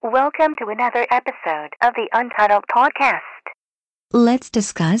Welcome to another episode of the Untitled Podcast. Let's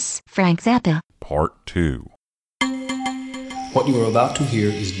discuss Frank Zappa. Part 2. What you are about to hear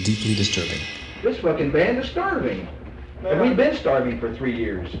is deeply disturbing. This fucking band is starving. And we've been starving for 3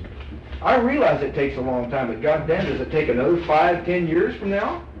 years. I realize it takes a long time, but goddamn, does it take another 5-10 years from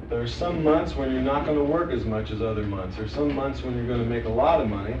now? There's some months when you're not going to work as much as other months. There's some months when you're going to make a lot of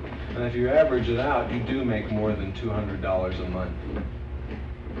money, and if you average it out, you do make more than $200 a month.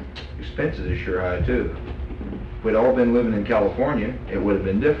 Expenses are sure high, too. If we'd all been living in California, it would have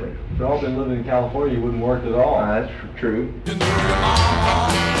been different. If you'd all been living in California, you wouldn't work at all. That's true. You know your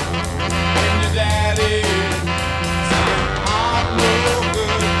mama and your daddy said, I'm no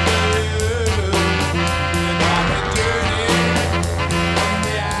good girl. You got me dirty in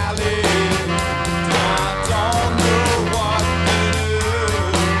the alley. I don't know what to do.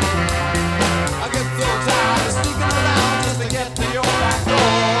 I get so tired of sneaking around just to get to your back door.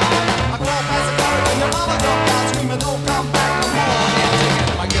 I go past the car and your mama come down screaming, don't come back no more. I'm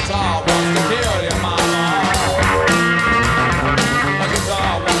taking my guitar, wants to kill your mama. My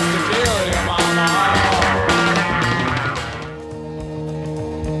guitar wants to kill your mama.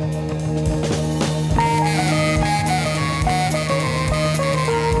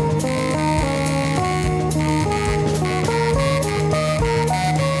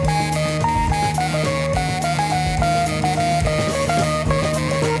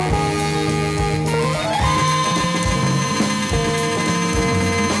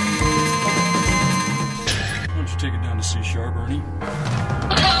 Why don't you take it down to C sharp, Ernie?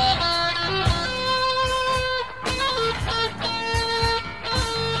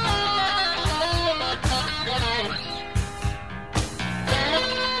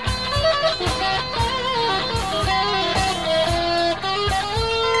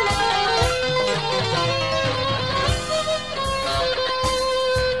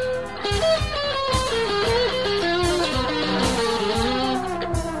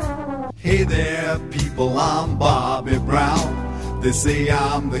 Hey there, people, I'm Bobby Brown. They say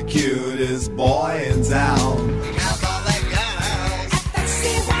I'm the cutest boy in town. Catholic girls,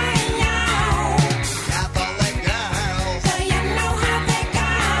 Catholic girls, do you know how they go?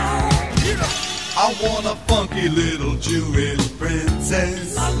 I want a funky little Jewish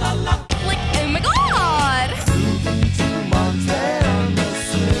princess. Oh my god! To Montana,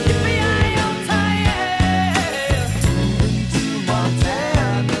 to Montana,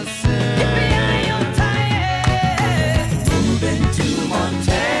 moving to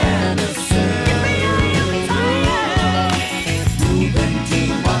Montana, moving to Montana, moving to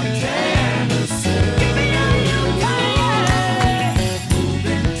Montana,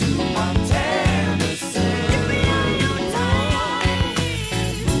 moving to Montana,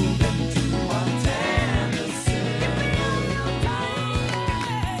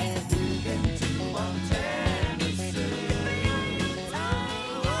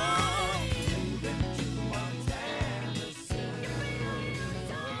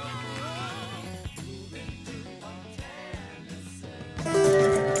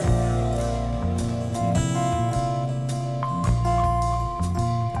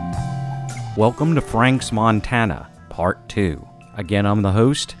 Welcome to Frank's Montana, Part 2. Again, I'm the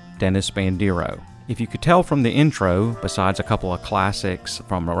host, Dennis Bandiero. If you could tell from the intro, besides a couple of classics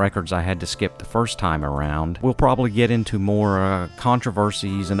from records I had to skip the first time around, we'll probably get into more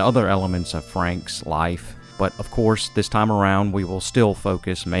controversies and other elements of Frank's life. But of course, this time around, we will still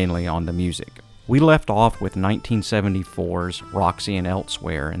focus mainly on the music. We left off with 1974's Roxy and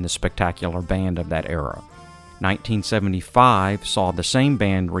Elsewhere and the spectacular band of that era. 1975 saw the same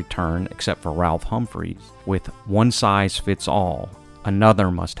band return except for Ralph Humphreys with One Size Fits All, another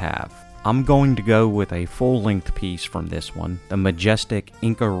must-have. I'm going to go with a full-length piece from this one, the majestic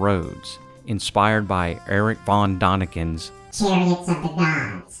Inca Roads, inspired by Eric von Daniken's Chariots of the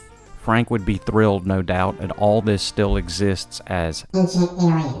Gods. Frank would be thrilled, no doubt, that all this still exists as Ancient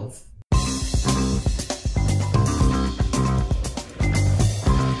Aliens.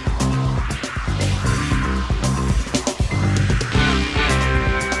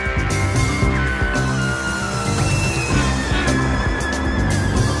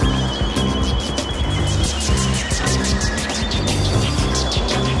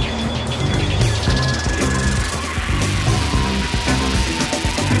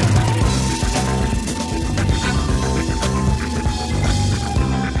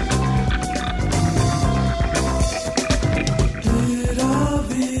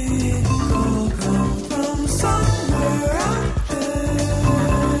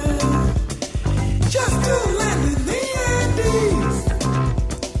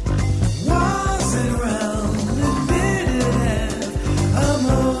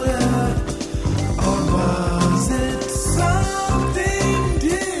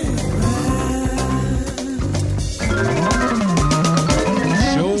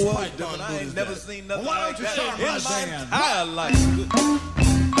 I like good.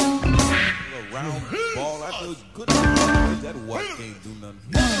 A round ball, I feel good. That white can't do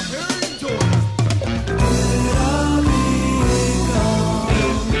nothing. Very enjoyable.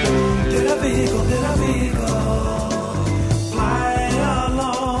 Fly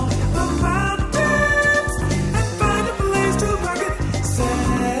along the mountains and find a place to park it.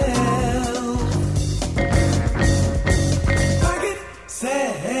 Sail. Park it,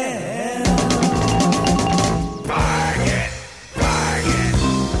 sail. Park it.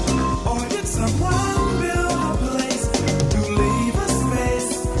 Or did someone build a place to leave a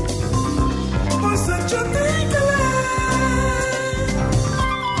space for such a thing to last?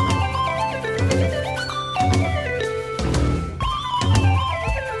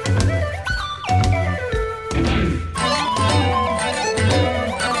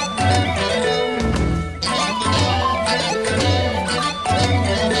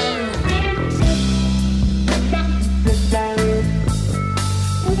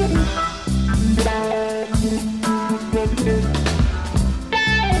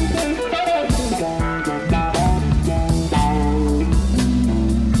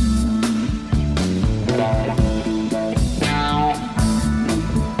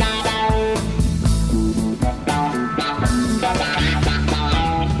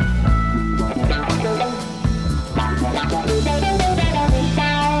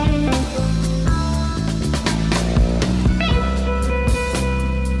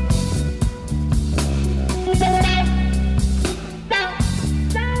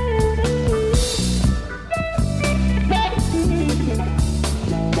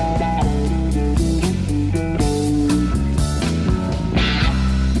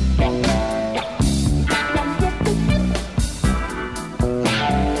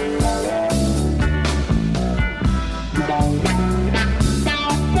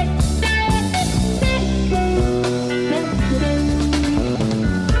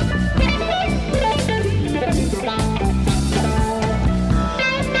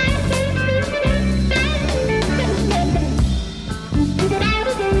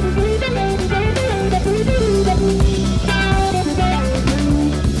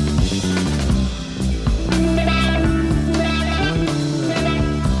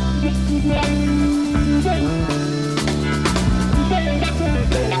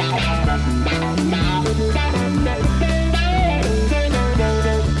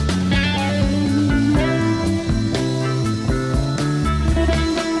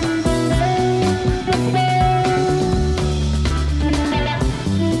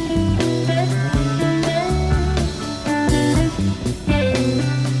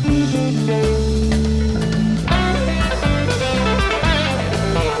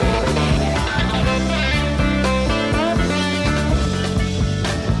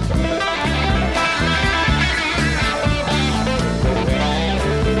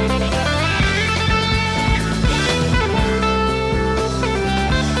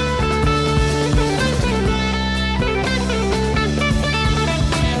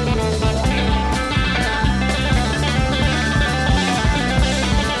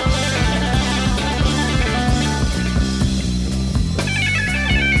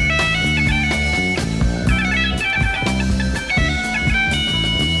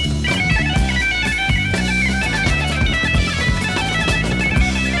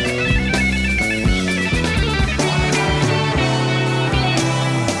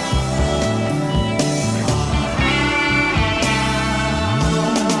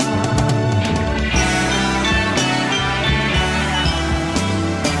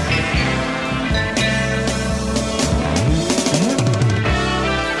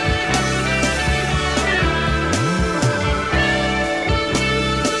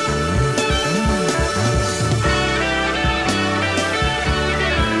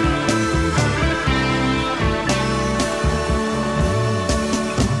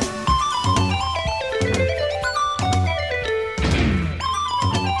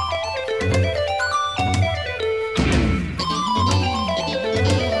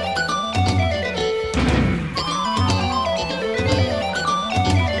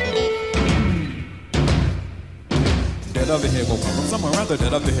 That other head go from somewhere around there.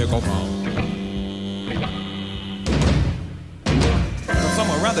 That other head go from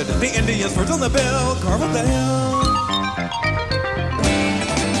somewhere around there. The Indians first on the bell, carve it down.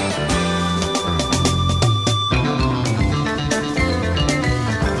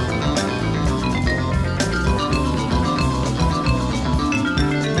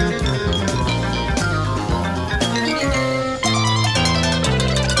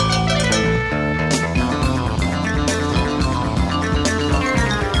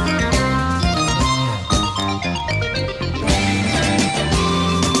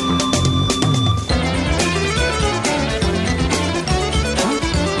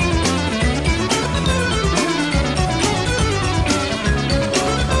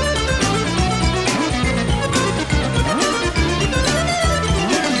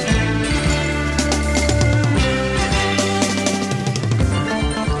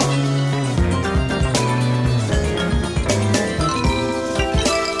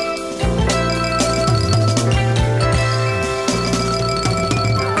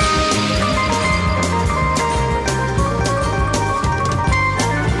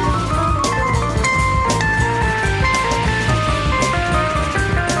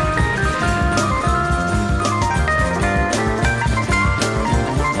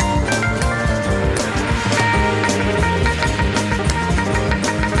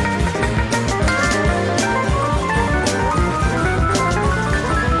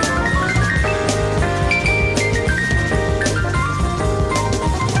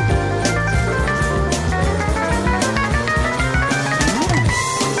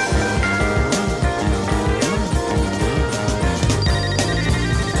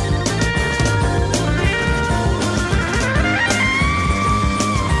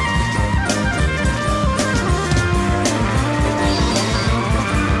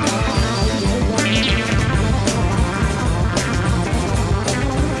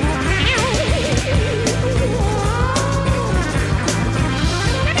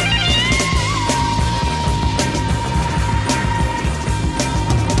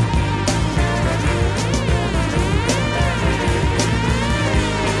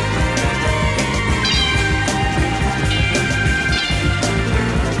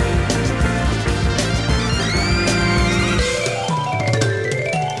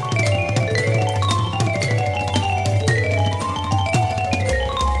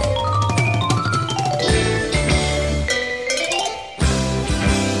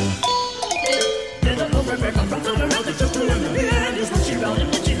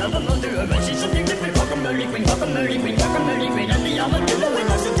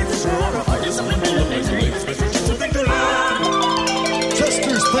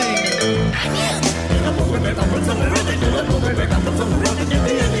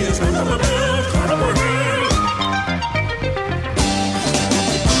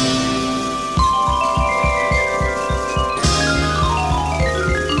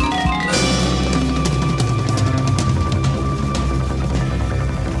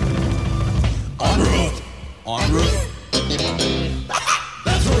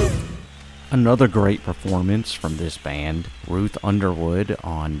 Another great performance from this band, Ruth Underwood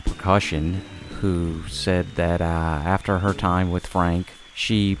on percussion, who said that after her time with Frank,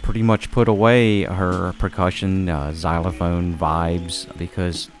 she pretty much put away her percussion, xylophone vibes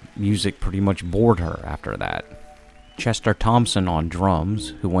because music pretty much bored her after that. Chester Thompson on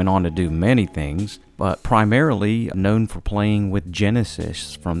drums, who went on to do many things, but primarily known for playing with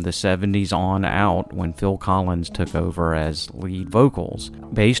Genesis from the 70s on out when Phil Collins took over as lead vocals.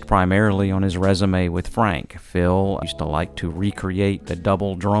 Based primarily on his resume with Frank, Phil used to like to recreate the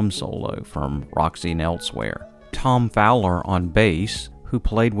double drum solo from Roxy and Elsewhere. Tom Fowler on bass, who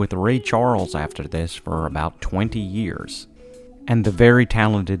played with Ray Charles after this for about 20 years. And the very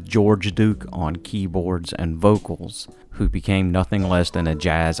talented George Duke on keyboards and vocals, who became nothing less than a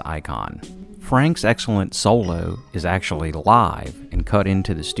jazz icon. Frank's excellent solo is actually live and cut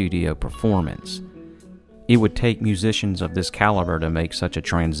into the studio performance. It would take musicians of this caliber to make such a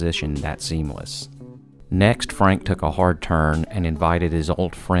transition that seamless. Next, Frank took a hard turn and invited his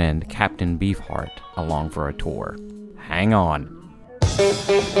old friend Captain Beefheart along for a tour. Hang on.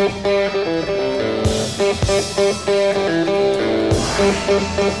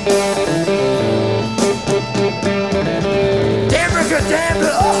 Debra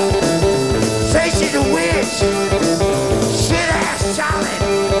Kadabra, say she's a witch. Shit-ass Charlie,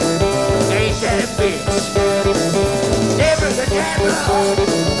 ain't that a bitch? Debra Kadabra,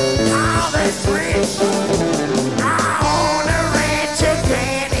 all that's rich. I own a ranch of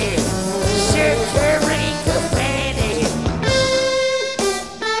granny, shit carrying company.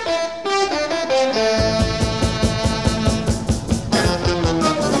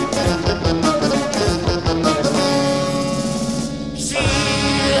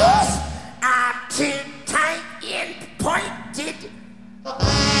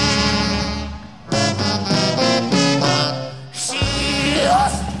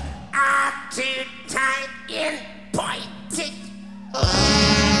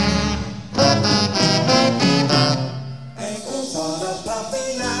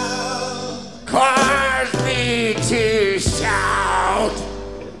 Cause me to shout.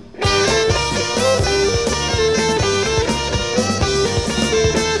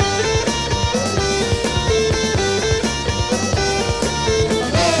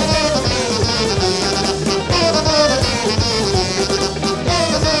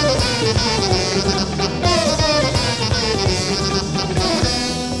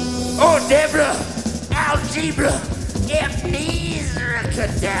 Oh, Debra, algebra, amnesia,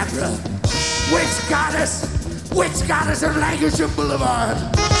 cadabra. Which goddess of Languishing Boulevard?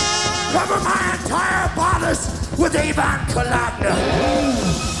 Cover my entire bodice with Avon Columna.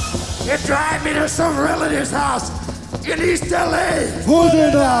 And drive me to some relative's house in East LA. Put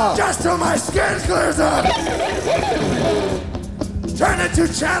it out! Just till my skin clears up. Turn it to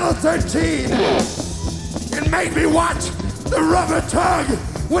Channel 13 and make me watch the rubber tug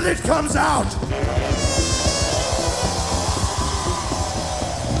when it comes out.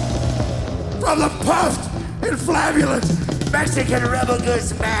 From the puffed and flavulent Mexican rebel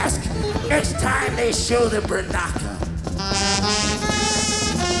goose mask next time they show the Bernaka.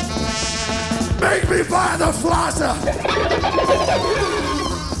 Make me buy the flosser.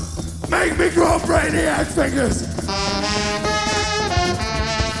 Make me grow brainiac fingers,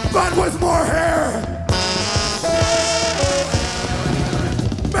 but with more hair.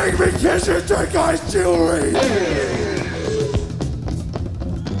 Make me kiss your turquoise jewelry.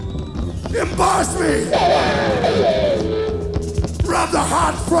 Emboss me. Rub the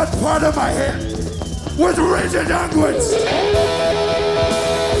hot front part of my head with rigid unguents.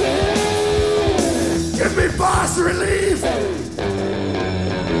 Give me boss relief.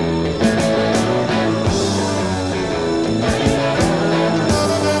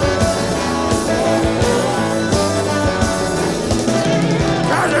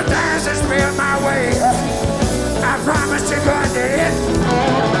 Cause the dance has been my way. I promise you're going to hit.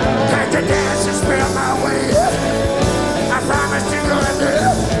 Take the dance and spin my way. I promise you're going to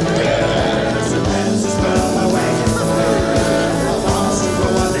dance and spin my way.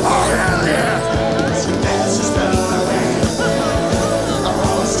 Oh hell yeah. Dance and spin my way.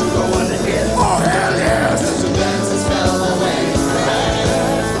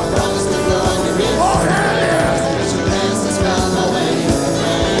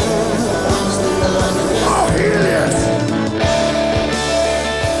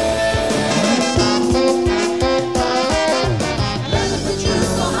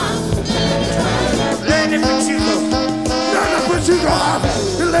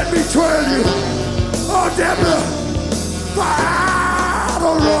 let me tell you. Oh, Debra,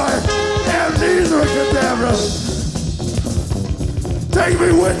 Roy, and Debra Kadabra. Take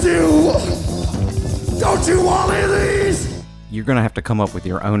me with you. Don't you want any of these? You're gonna have to come up with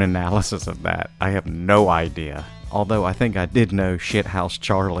your own analysis of that. I have no idea. Although I think I did know Shithouse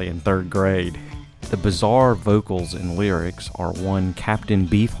Charlie in 3rd grade. The bizarre vocals and lyrics are one Captain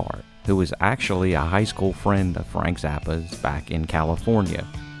Beefheart, who was actually a high school friend of Frank Zappa's back in California.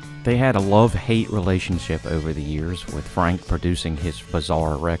 They had a love-hate relationship over the years, with Frank producing his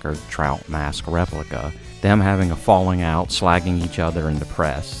bizarre record, Trout Mask Replica, them having a falling out, slagging each other in the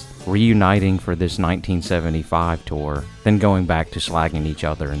press, reuniting for this 1975 tour, then going back to slagging each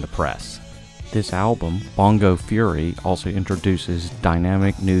other in the press. This album, Bongo Fury, also introduces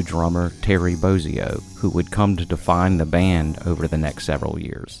dynamic new drummer Terry Bozzio, who would come to define the band over the next several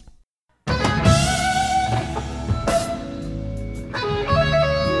years.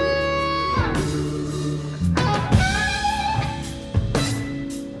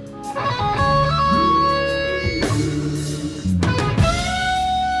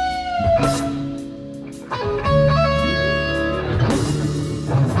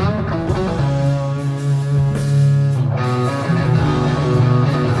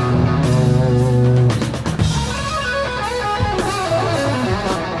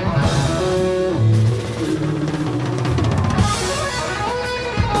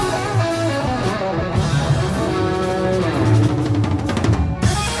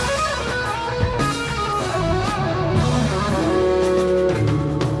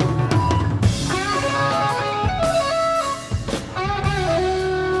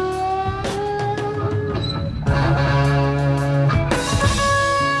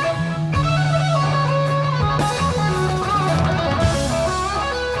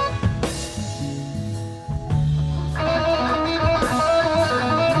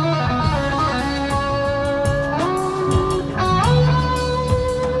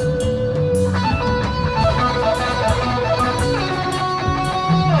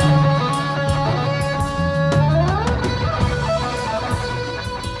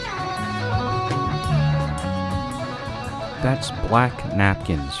 That's Black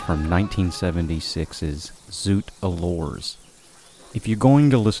Napkins from 1976's ZOOT Allures. If you're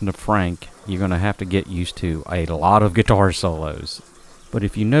going to listen to Frank, you're going to have to get used to a lot of guitar solos. But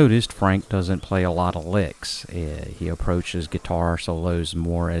if you noticed, Frank doesn't play a lot of licks. He approaches guitar solos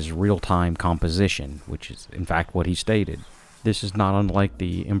more as real-time composition, which is in fact what he stated. This is not unlike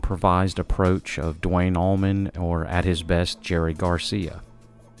the improvised approach of Duane Allman or, at his best, Jerry Garcia.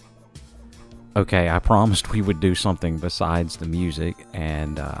 Okay, I promised we would do something besides the music,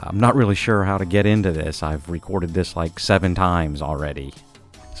 and I'm not really sure how to get into this. I've recorded this like 7 times already.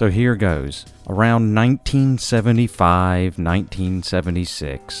 So here goes. Around 1975,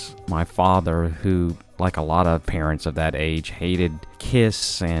 1976, my father, who, like a lot of parents of that age, hated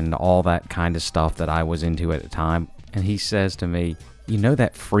Kiss and all that kind of stuff that I was into at the time, and he says to me, "You know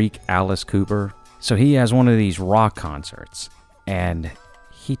that freak Alice Cooper? So he has one of these rock concerts, and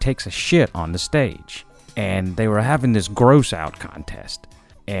he takes a shit on the stage, and they were having this gross out contest,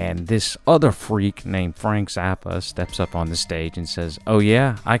 and this other freak named Frank Zappa steps up on the stage and says, 'Oh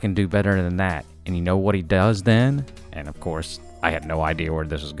yeah, I can do better than that.' And you know what he does then?" And of course, I had no idea where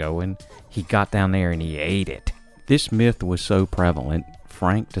this was going. He got down there and he ate it. This myth was so prevalent,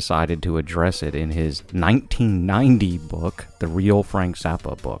 Frank decided to address it in his 1990 book, The Real Frank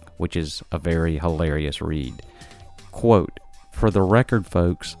Zappa Book, which is a very hilarious read. Quote, "For the record,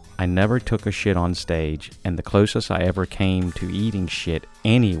 folks, I never took a shit on stage, and the closest I ever came to eating shit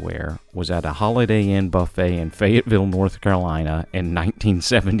anywhere was at a Holiday Inn buffet in Fayetteville, North Carolina in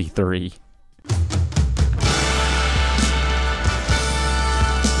 1973.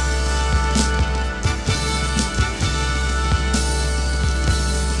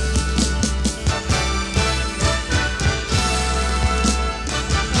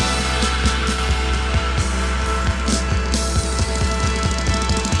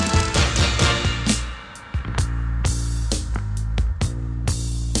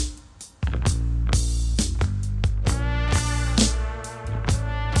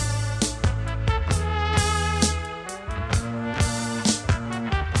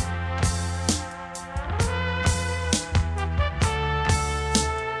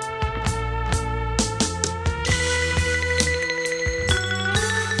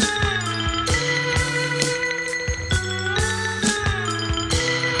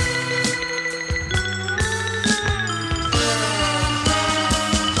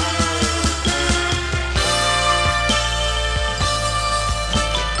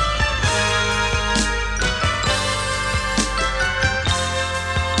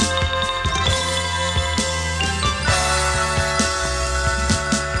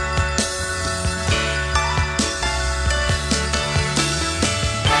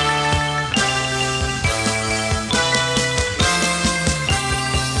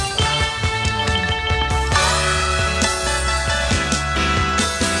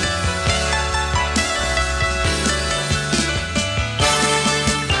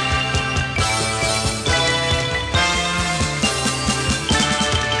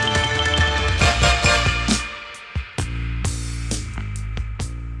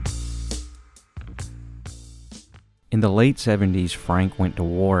 In the late 70s, Frank went to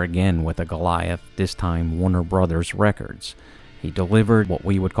war again with a Goliath, this time Warner Brothers Records. He delivered what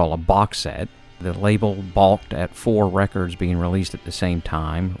we would call a box set. The label balked at 4 records being released at the same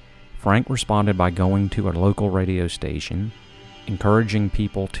time. Frank responded by going to a local radio station, encouraging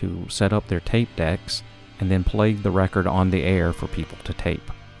people to set up their tape decks, and then played the record on the air for people to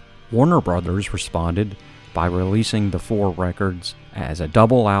tape. Warner Brothers responded by releasing the 4 records as a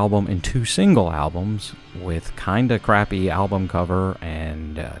double album and 2 single albums with kinda crappy album cover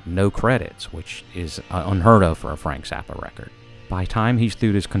and no credits, which is unheard of for a Frank Zappa record. By the time he's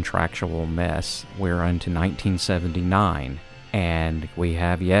through this contractual mess, we're into 1979, and we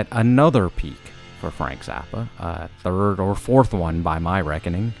have yet another peak for Frank Zappa, a 3rd or 4th one by my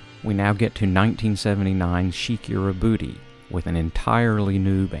reckoning. We now get to 1979's Sheik Yerbouti with an entirely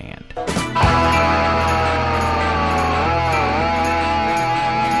new band.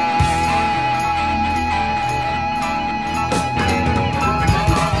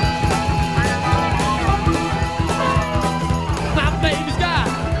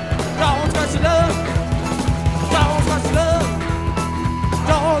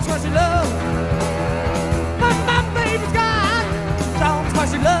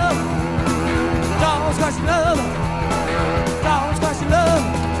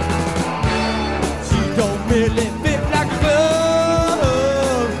 Really fit like a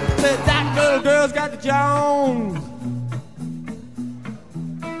glove. Said that little girl's got the Jones.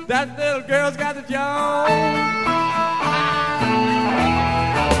 That little girl's got the Jones.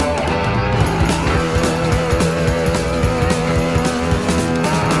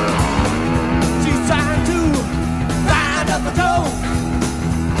 She's trying to find up the Jones.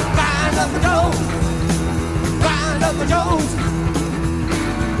 Find up the Jones. Find up the Jones.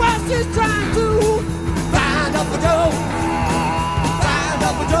 Well, she's trying to find up the dough, find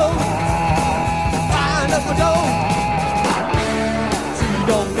up the dough, find up the dough. She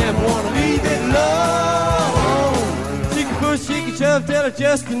don't never wanna leave it alone. She can push, she can shove, tell her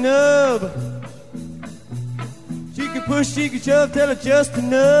just a nub. She can push, she can shove, tell her just a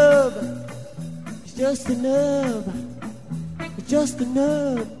nub. It's just a nub, it's just a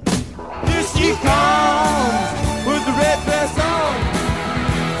nub. Here she comes with the red dress on.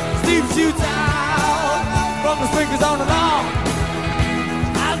 Steve shoots out from the speakers on the lawn.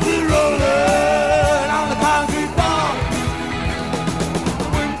 I'll be rolling on the concrete floor. The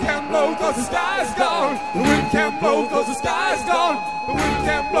wind can't blow cause the sky is gone. The wind can't blow cause the sky is gone. The wind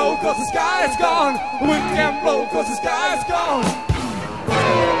can't blow cause the sky is gone. The wind can't blow cause the sky is gone.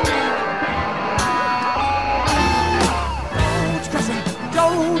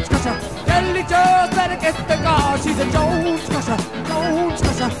 Jones crusher, Deadly Joe's better get the car. She's a Jones crusher, Jones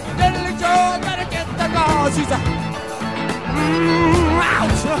crusher. Deadly Joe's better get the car. She's a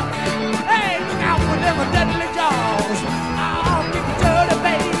ouch. Hey, look out for them Deadly Joes. I'll get the dirty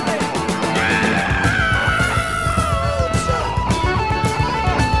baby.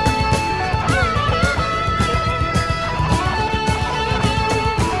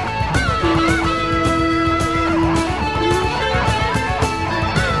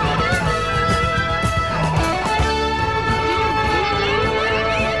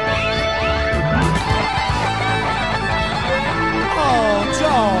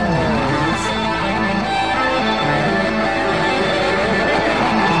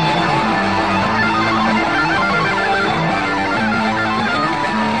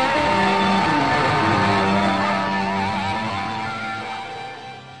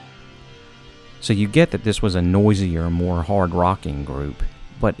 So you get that this was a noisier, more hard-rocking group.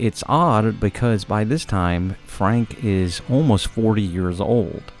 But it's odd because by this time, Frank is almost 40 years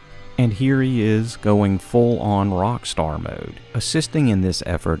old. And here he is going full-on rock star mode. Assisting in this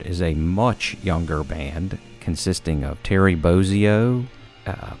effort is a much younger band consisting of Terry Bozzio,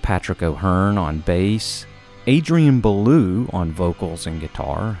 Patrick O'Hearn on bass, Adrian Belew on vocals and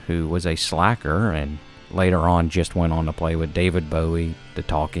guitar, who was a slacker and later on just went on to play with David Bowie, the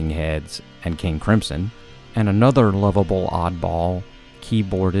Talking Heads, and King Crimson, and another lovable oddball,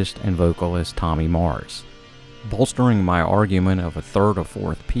 keyboardist and vocalist Tommy Mars. Bolstering my argument of a 3rd or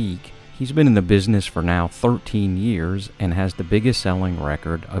 4th peak, he's been in the business for now 13 years and has the biggest selling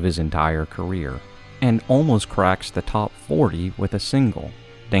record of his entire career, and almost cracks the top 40 with a single,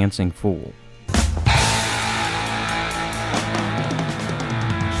 Dancin Fool.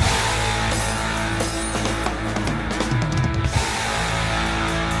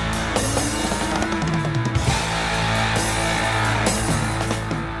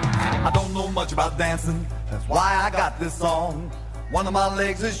 About dancing, that's why I got this song. One of my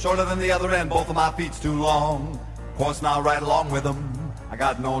legs is shorter than the other and both of my feet's too long. Of course now right along with them, I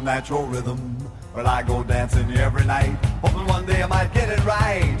got no natural rhythm. but I go dancing every night, hoping one day I might get it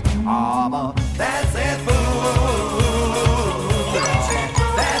right. I'm a dancing fool. Dancing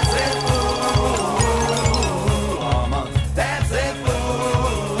fool. I'm a dancing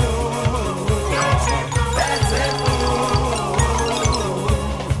fool. Dancing fool.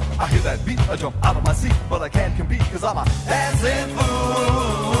 I hear that beat, I jump out of my seat, but I can't compete because I'm a dancing fool.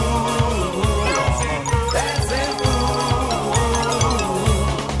 Dancing fool.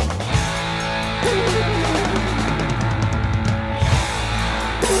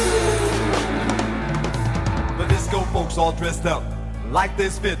 The disco folks all dressed up like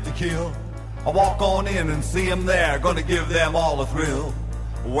they's fit to kill. I walk on in and see them there, gonna give them all a thrill.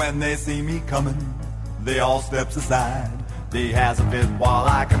 When they see me coming, they all steps aside. They has a fit while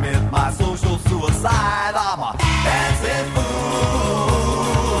I commit my social suicide. I'm a dancing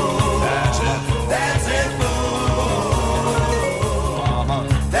fool. Dancing fool. I'm a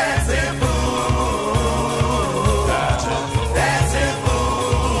dancing fool. Dancing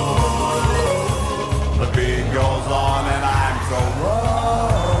fool. The beat goes on and I'm so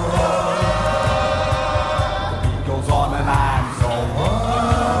wrong. The beat goes on and I'm so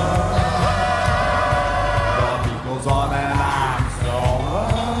wrong. The beat goes on and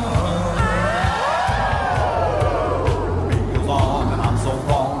I'm so wrong. The beat goes on and I'm so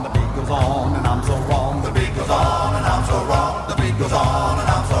wrong. The beat goes on and I'm so wrong. The beat goes on and I'm so wrong. The beat goes on and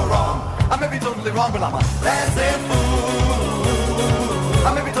I'm so wrong. I may be totally wrong, but I'm a dancing fool.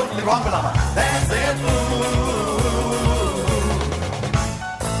 I may be totally wrong, but I'm a dancing fool.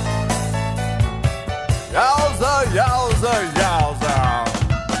 Yowza, yowza, yowza.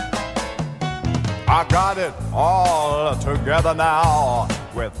 I got it all together now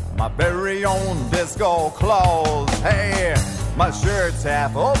with my very own disco clothes. Hey, my shirt's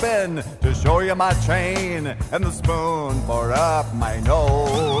half open to show you my chain and the spoon for up my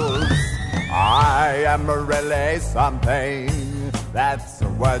nose. I am really something, that's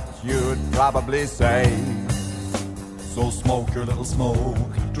what you'd probably say. So smoke your little smoke,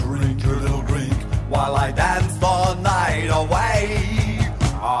 drink your little drink, while I dance the night away.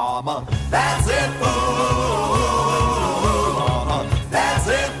 I'm a dancing fool. I'm a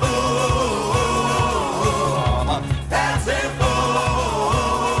dancing fool. I'm a dancing fool.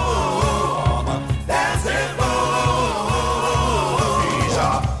 I'm a dancing fool. He's a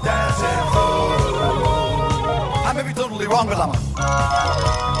dancing fool. I may be totally wrong, but I'm a.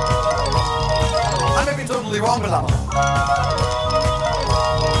 I may be totally wrong, but I'm a.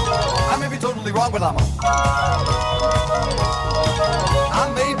 I may be totally wrong, but I'm a. I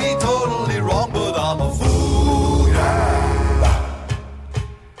may be totally wrong, but I'm a fool, yeah.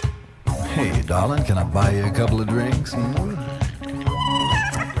 Hey, darling, can I buy you a couple of drinks?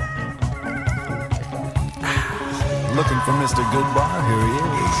 Looking for Mr. Goodbar? Here he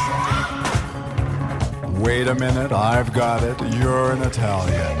is. Wait a minute, I've got it. You're an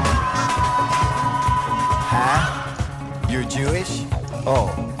Italian. Huh? You're Jewish? Oh,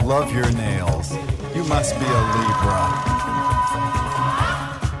 love your nails. You must be a Libra.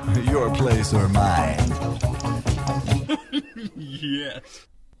 Your place or mine. Yes.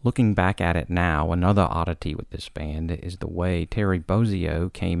 Looking back at it now, another oddity with this band is the way Terry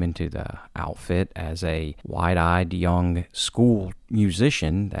Bozzio came into the outfit as a wide-eyed young school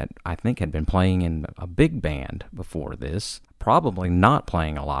musician that I think had been playing in a big band before this, probably not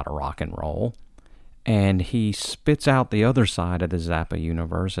playing a lot of rock and roll. And he spits out the other side of the Zappa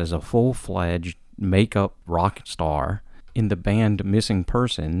universe as a full-fledged makeup rock star in the band Missing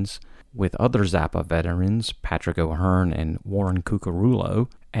Persons with other Zappa veterans, Patrick O'Hearn and Warren Cucurullo,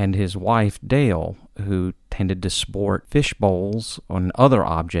 and his wife Dale, who tended to sport fish bowls and other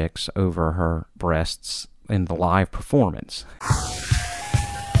objects over her breasts in the live performance.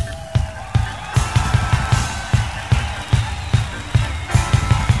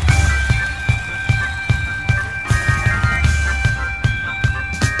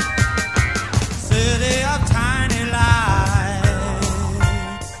 City of tiny lights,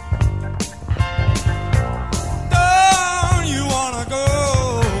 don't you wanna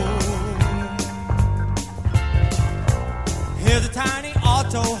go? Hear the tiny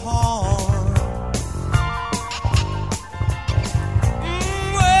auto horn,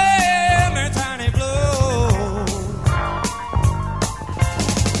 where my tiny blow.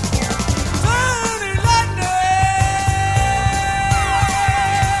 Sunny London,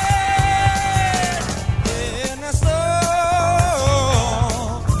 in the snow.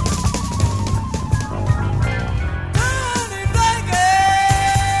 Tiny blankets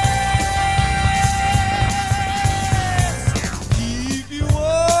keep you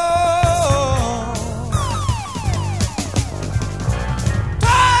warm.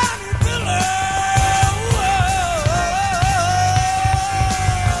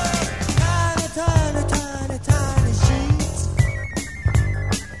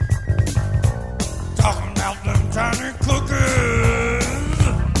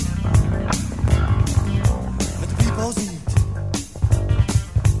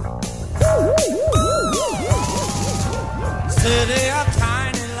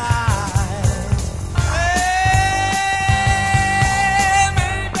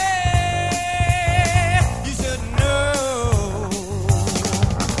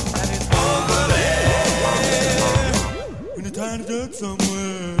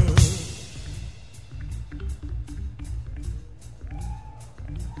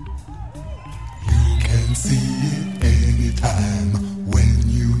 see it anytime when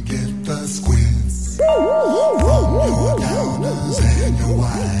you get the squints. From your downers and your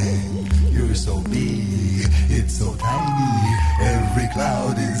wine, you're so big, it's so tiny. Every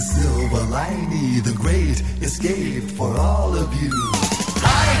cloud is silver liney. The great escape for all of you.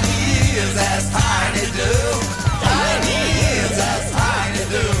 Tiny is as tiny do. Tiny is as tiny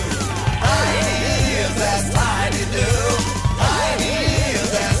do. Tiny is as tiny do. Tiny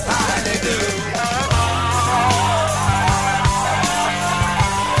is as tiny do.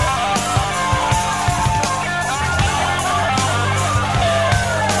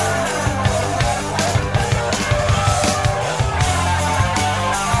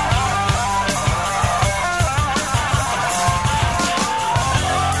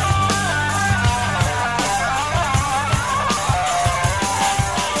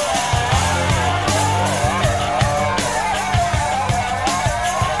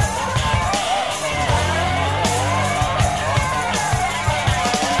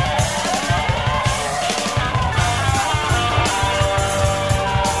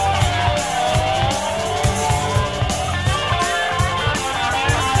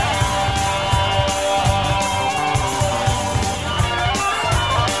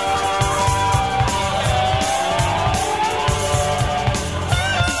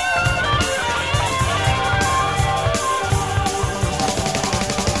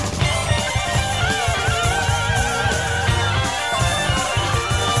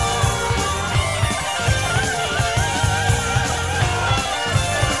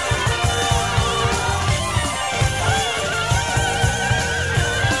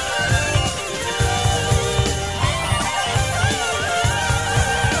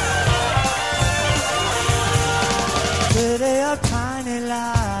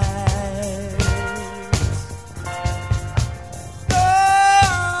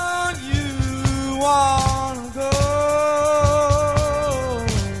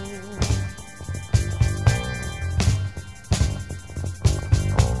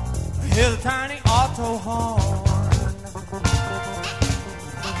 Here's a tiny auto horn.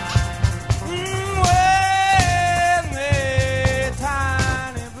 When the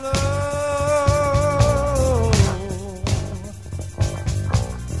tiny blow.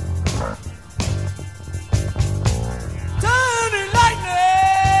 Tiny lightning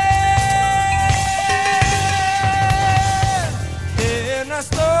in a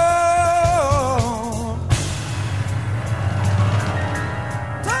storm.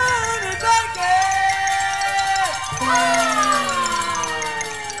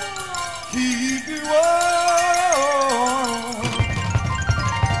 Keep you warm.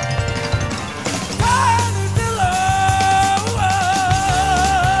 Tiny pillow.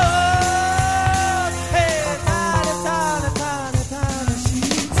 Hey, tiny, tiny, tiny, tiny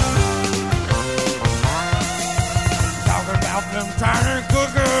sheets. Talking about them tiny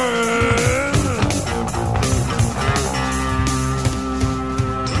cookers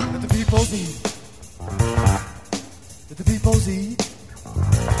that the people eat. That the people eat.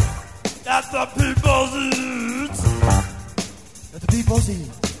 That the people eat. That the people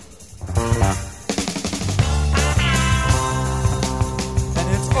eat. And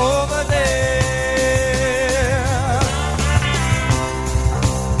it's over there.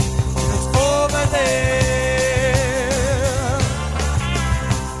 It's over there.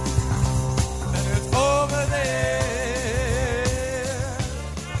 And it's over there.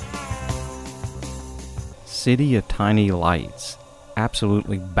 City of Tiny Lights.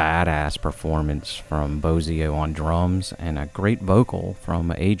 Absolutely badass performance from Bozio on drums and a great vocal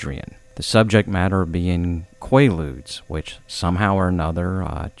from Adrian. The subject matter being Quaaludes, which somehow or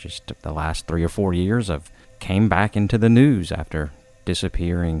another, just the last 3 or 4 years, have came back into the news after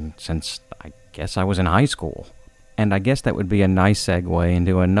disappearing since I guess I was in high school. And I guess that would be a nice segue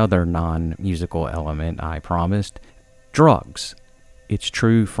into another non-musical element I promised. Drugs. It's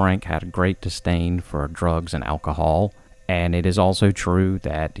true Frank had a great disdain for drugs and alcohol. And it is also true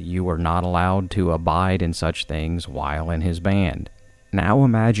that you were not allowed to abide in such things while in his band. Now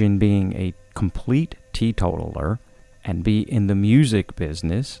imagine being a complete teetotaler and be in the music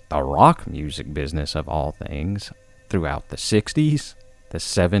business, the rock music business of all things, throughout the 60s, the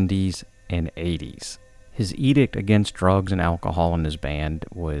 70s, and 80s. His edict against drugs and alcohol in his band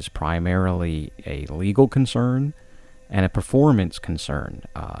was primarily a legal concern and a performance concern.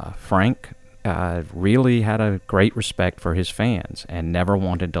 Frank really had a great respect for his fans and never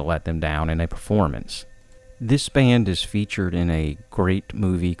wanted to let them down in a performance. This band is featured in a great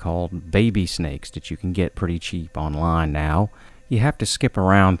movie called Baby Snakes that you can get pretty cheap online now. You have to skip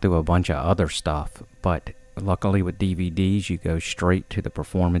around through a bunch of other stuff, but luckily with DVDs you go straight to the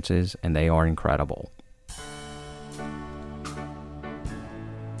performances and they are incredible.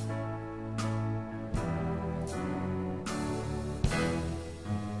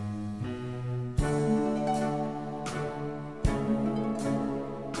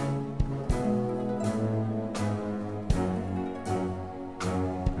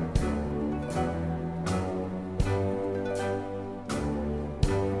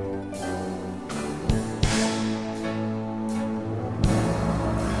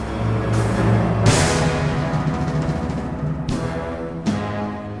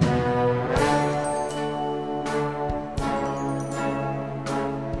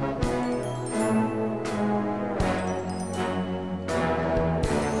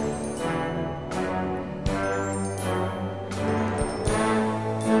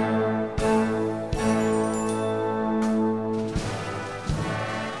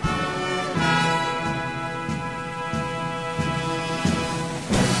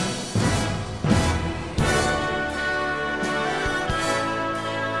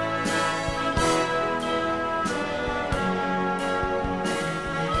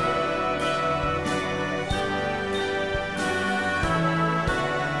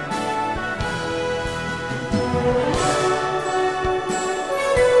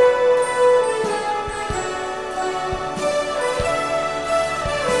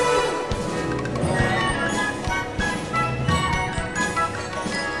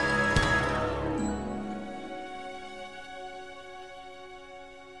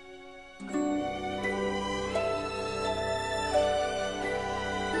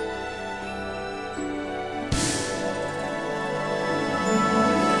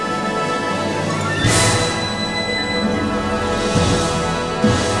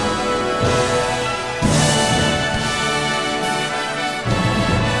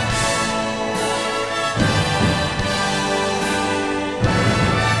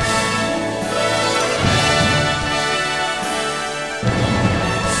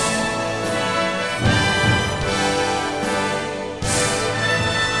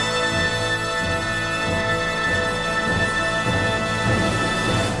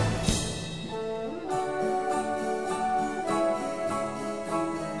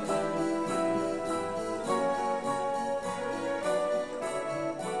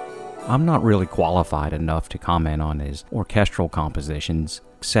 I'm not really qualified enough to comment on his orchestral compositions,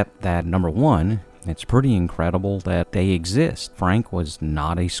 except that, number one, it's pretty incredible that they exist. Frank was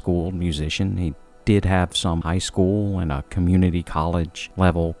not a schooled musician. He did have some high school and a community college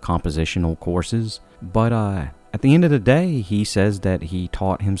level compositional courses, but at the end of the day, he says that he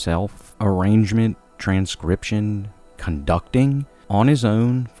taught himself arrangement, transcription, conducting on his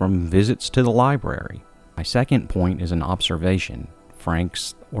own from visits to the library. My second point is an observation.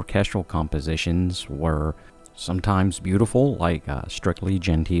 Frank's orchestral compositions were sometimes beautiful, like Strictly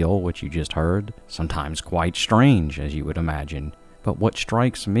Genteel, which you just heard, sometimes quite strange, as you would imagine. But what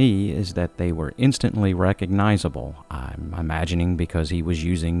strikes me is that they were instantly recognizable. I'm imagining because he was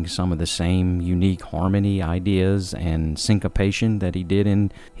using some of the same unique harmony ideas and syncopation that he did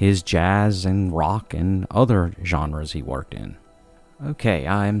in his jazz and rock and other genres he worked in. Okay,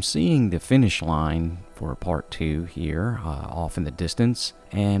 I'm seeing the finish line for part 2 here, off in the distance.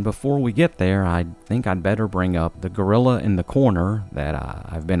 And before we get there, I think I'd better bring up the gorilla in the corner that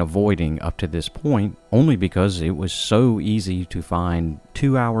I've been avoiding up to this point, only because it was so easy to find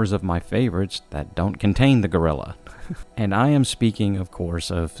 2 hours of my favorites that don't contain the gorilla. And I am speaking, of course,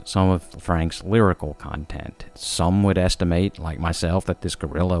 of some of Frank's lyrical content. Some would estimate, like myself, that this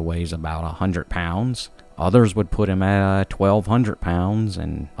gorilla weighs about 100 pounds. Others would put him at 1,200 pounds,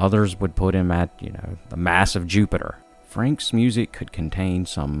 and others would put him at, the mass of Jupiter. Frank's music could contain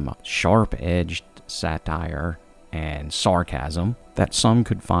some sharp-edged satire and sarcasm that some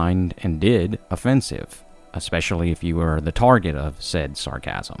could find, and did, offensive, especially if you were the target of said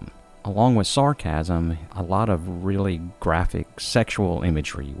sarcasm. Along with sarcasm, a lot of really graphic sexual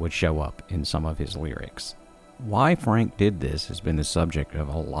imagery would show up in some of his lyrics. Why Frank did this has been the subject of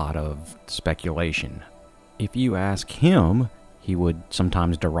a lot of speculation. If you ask him, he would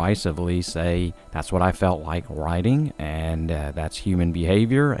sometimes derisively say, "That's what I felt like writing, and that's human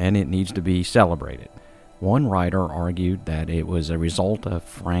behavior, and it needs to be celebrated." One writer argued that it was a result of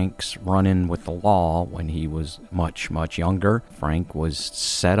Frank's run-in with the law when he was much, much younger. Frank was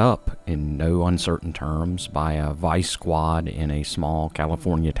set up, in no uncertain terms, by a vice squad in a small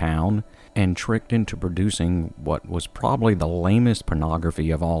California town, and tricked into producing what was probably the lamest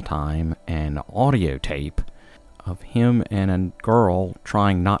pornography of all time, an audio tape of him and a girl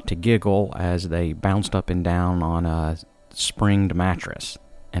trying not to giggle as they bounced up and down on a springed mattress,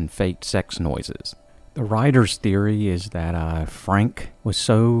 and faked sex noises. The writer's theory is that Frank was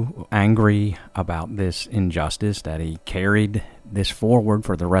so angry about this injustice that he carried this forward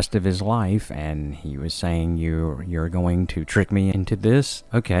for the rest of his life, and he was saying, you're going to trick me into this?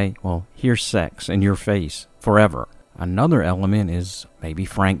 Okay, well, here's sex in your face forever. Another element is maybe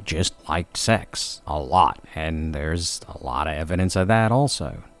Frank just liked sex a lot, and there's a lot of evidence of that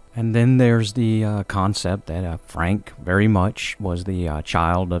also. And then there's the concept that Frank very much was the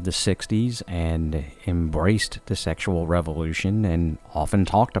child of the 60s and embraced the sexual revolution and often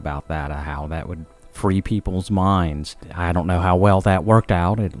talked about that, how that would free people's minds. I don't know how well that worked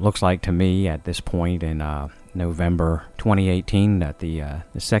out. It looks like to me at this point in November 2018 that the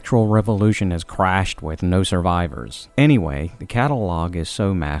sexual revolution has crashed with no survivors. Anyway, the catalog is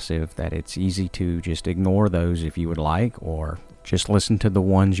so massive that it's easy to just ignore those if you would like, or just listen to the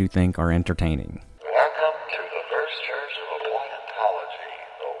ones you think are entertaining. Welcome to the first church of Appliantology.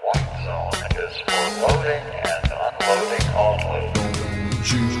 The White Zone is for loading and unloading only. Don't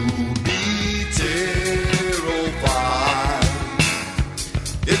you be terrified.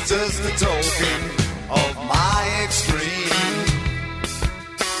 It's just a token of my extreme.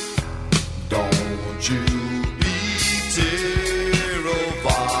 Don't you be terrified.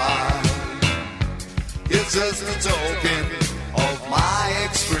 It's just a token of my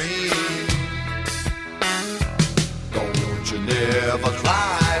extreme. Don't you never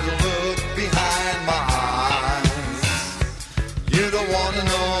try to look behind my eyes. You don't want to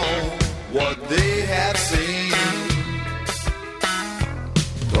know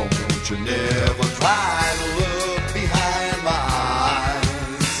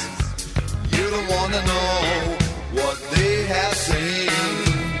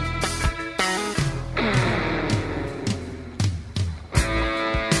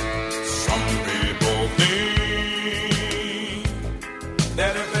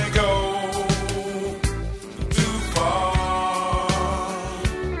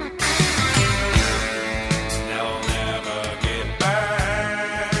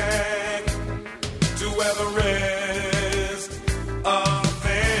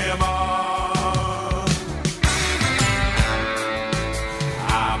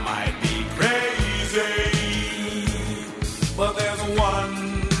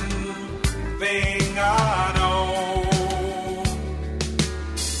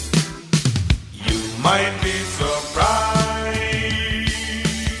might be surprised.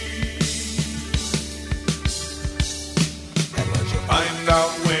 And what you find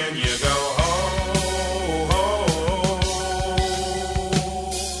out when you go home.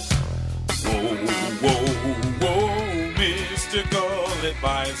 Whoa, whoa, whoa, mystical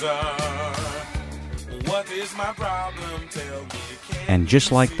advisor. What is my problem? Tell me. And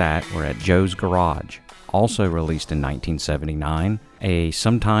just like that, we're at Joe's Garage, also released in 1979, a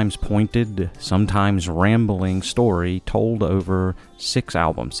sometimes pointed, sometimes rambling story told over 6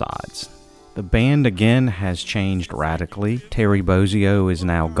 album sides. The band again has changed radically. Terry Bozzio is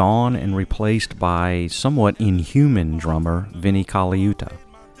now gone and replaced by somewhat inhuman drummer Vinnie Colaiuta.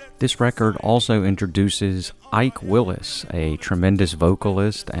 This record also introduces Ike Willis, a tremendous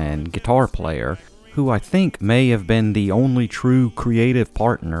vocalist and guitar player, who I think may have been the only true creative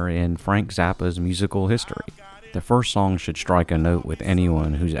partner in Frank Zappa's musical history. The first song should strike a note with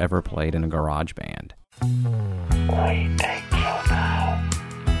anyone who's ever played in a garage band. We take you now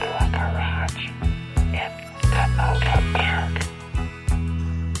to a garage in Tennessee Park.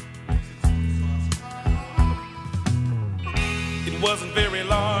 It wasn't very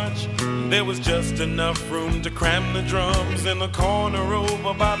large. There was just enough room to cram the drums in the corner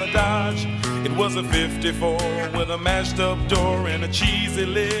over by the Dodge. It was a 54 with a mashed up door and a cheesy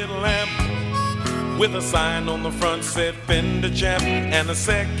little lamp, with a sign on the front said Fender Champ and a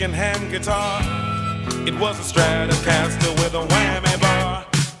second-hand guitar. It was a Stratocaster with a whammy bar.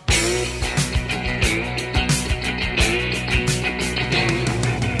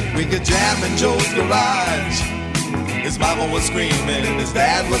 We could jam in Joe's garage. His mama was screaming, his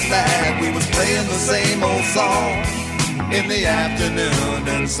dad was mad. We was playing the same old song in the afternoon,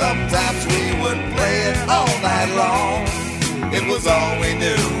 and sometimes we would play it all night long. It was all we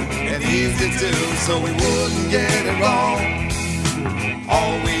knew and easy to, so we wouldn't get it wrong.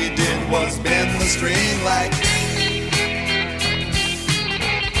 All we did was bend the string like,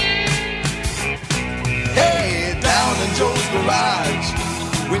 hey, down in Joe's garage.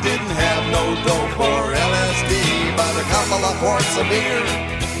 We didn't have no dope or LSD, but a couple of quarts of beer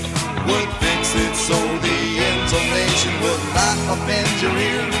would fix it so the intonation would not offend your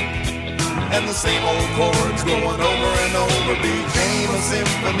ear. And the same old chords going over and over became a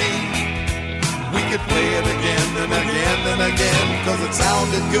symphony. We could play it again and again and again, 'cause it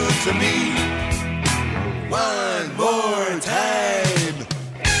sounded good to me. One more time.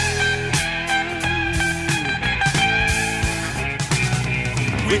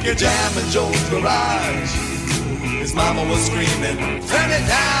 We could jam in Joe's garage. His mama was screaming, turn it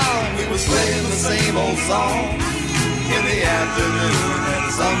down. We was playing the same old song in the afternoon,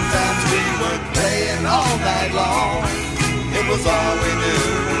 and sometimes we were playing all night long. It was all we knew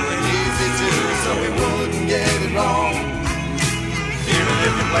and easy too, so we wouldn't get it wrong, even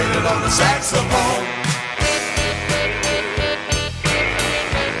if you played it on the saxophone.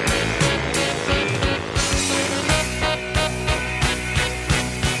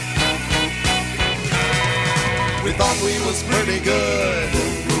 We thought we was pretty good.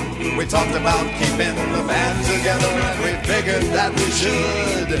 We talked about keeping the band together, and we figured that we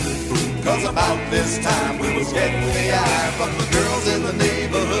should. 'Cause about this time we was getting the eye from the girls in the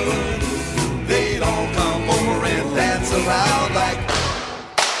neighborhood. They'd all come over and dance around like,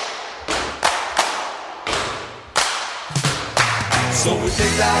 so we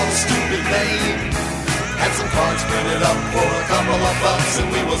picked out a stupid name, had some cards printed up for a couple of bucks, and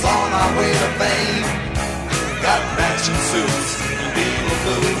we was on our way to fame. Got matching suits and beaver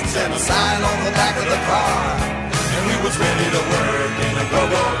boots and a sign on the back of the car, and we was ready to work in a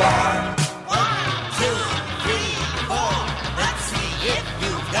go-go bar. 1, 2, 3, 4. Let's see if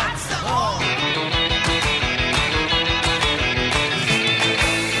you've got some more.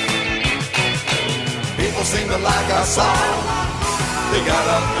 People seemed to like our song. They got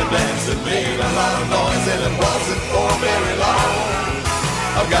up and danced and made a lot of noise, and it wasn't for very long.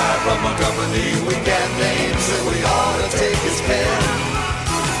 A guy from a company we can't name said we ought to take his pen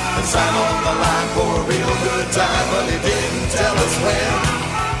and sign on the line for a real good time, but he didn't tell us when.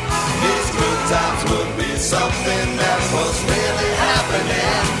 These good times would be something that was really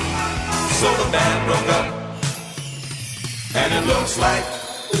happening. So the band broke up, and it looks like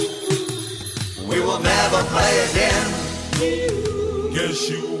we will never play again. Guess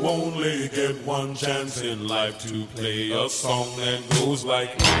you only get one chance in life to play a song that goes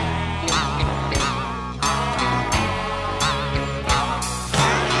like,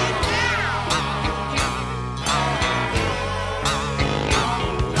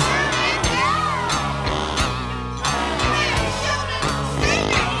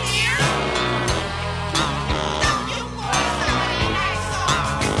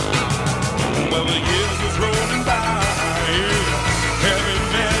 Well, the years is rolling by, yeah. Heavy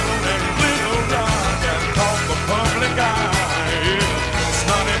metal and little rock and talk the public eye, yeah.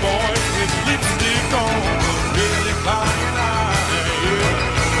 Snotty boys with lipstick on, really flying high, yeah.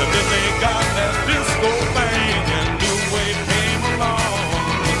 But then they got that disco thing and new wave came along.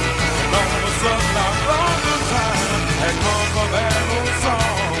 And all of a sudden I brought the time and come for that old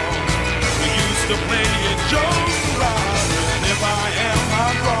song. We used to play it just right, and if I am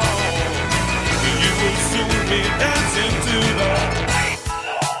not wrong, you will soon be dancing to the lights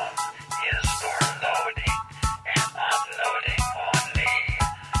on is for loading and unloading on me.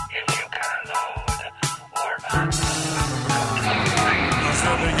 If you can load or unload. So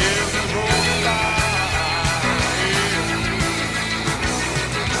the years are rolling by.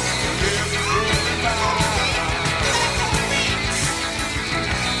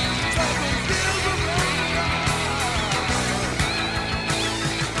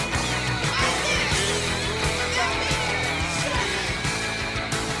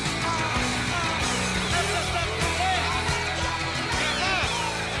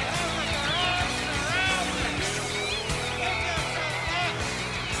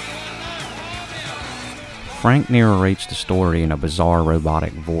 Frank narrates the story in a bizarre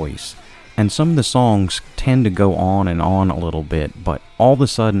robotic voice, and some of the songs tend to go on and on a little bit, but all of a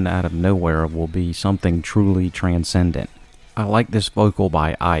sudden out of nowhere will be something truly transcendent. I like this vocal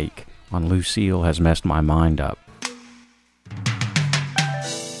by Ike on Lucille Has Messed My Mind Up.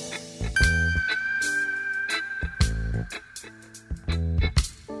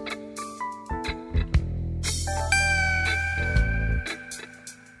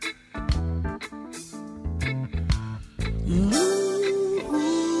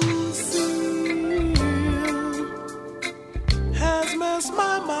 Has messed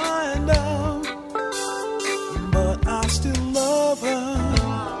my mind up, but I still love her.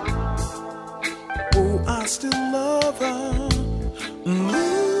 Oh, I still love her.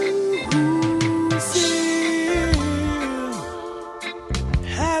 Lucille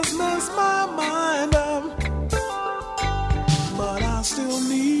has messed my mind up, but I still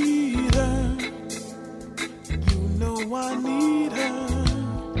need her. You know I need her.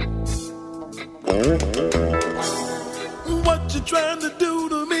 What you trying to do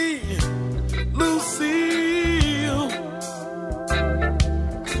to me, Lucille?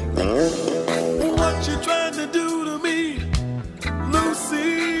 What you trying to do to me,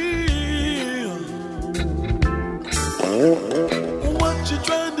 Lucille? What you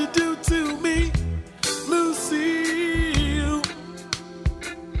trying to do to me, Lucille?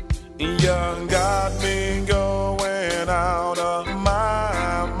 You got me going out of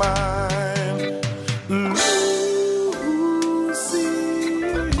my mind. Lucille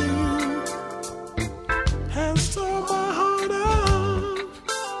has torn my heart out,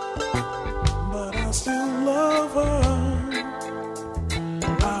 but I still love her.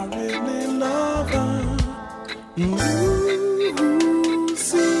 I really love her. Lucille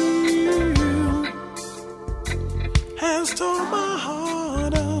has torn my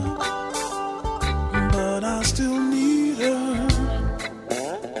heart out, but I still need her.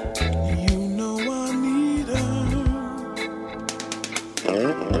 You know I need her.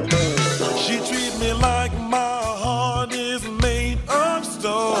 She treats me like my heart is made of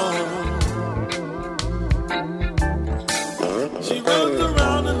stone. She runs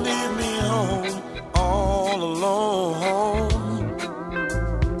around and leaves me home all alone.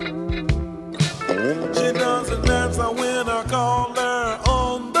 She doesn't answer when I call her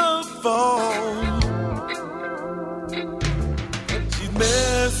on the phone. She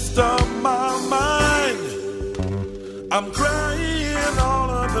messed up my mind. I'm crying all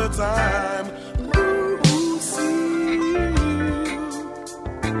of the time. Lucille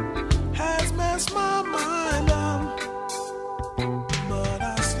has messed my mind up, but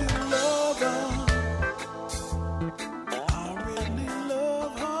I still love her. I really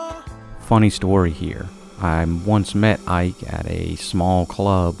love her. Funny story here. I once met Ike at a small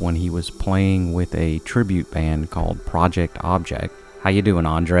club when he was playing with a tribute band called Project Object. How you doing,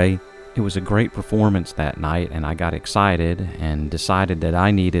 Andre? It was a great performance that night, and I got excited and decided that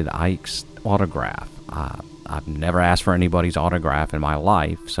I needed Ike's autograph. I've never asked for anybody's autograph in my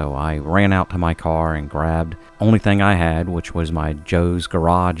life, so I ran out to my car and grabbed the only thing I had, which was my Joe's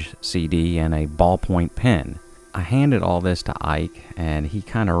Garage CD and a ballpoint pen. I handed all this to Ike, and he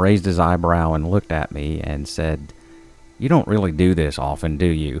kind of raised his eyebrow and looked at me and said, "You don't really do this often, do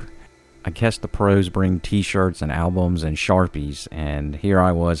you?" I guess the pros bring t-shirts and albums and Sharpies, and here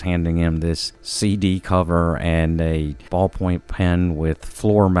I was handing him this CD cover and a ballpoint pen with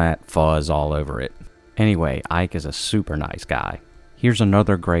floor mat fuzz all over it. Anyway, Ike is a super nice guy. Here's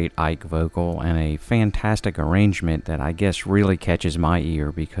another great Ike vocal and a fantastic arrangement that I guess really catches my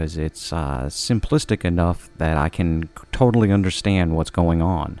ear because it's simplistic enough that I can totally understand what's going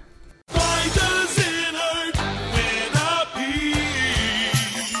on. Why does it hurt when I pee?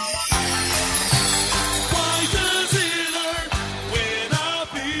 Why does it hurt when I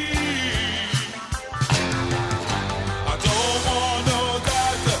pee? I don't want no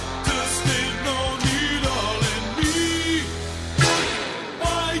doctor to stick no needle in me.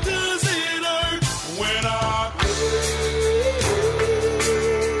 Why does it hurt when I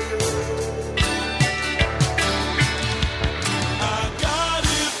I got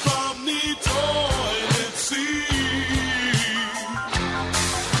it from the toilet seat.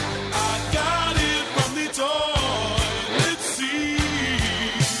 I got it from the toilet seat.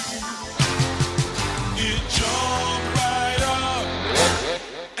 It jumped right up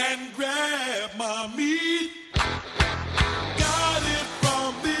and grabbed my meat. Got it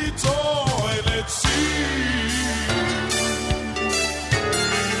from the toilet seat.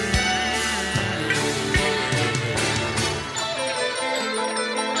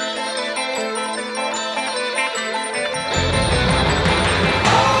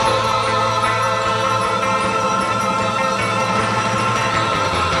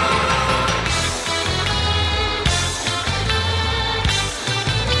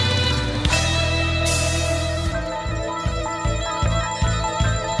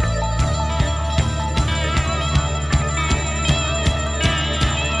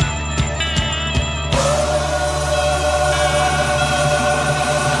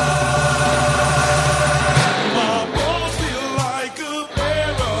 My balls feel like a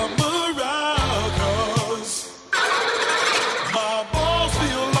pair of maracas. My balls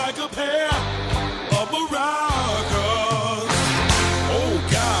feel like a pair of maracas. Oh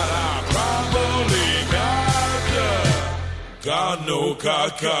God, I probably got no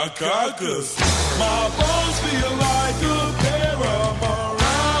cacas. My balls feel like a pair of maracas.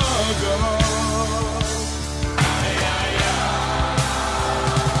 Ay, ay, ay.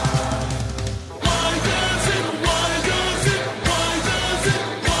 Why does it, why does it, why does it,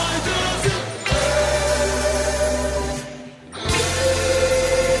 why does it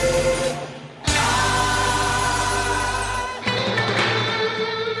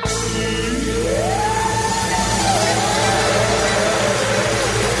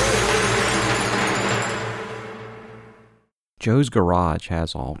Joe's Garage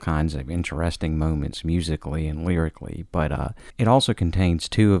has all kinds of interesting moments musically and lyrically, but it also contains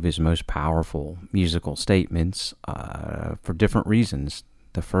two of his most powerful musical statements for different reasons.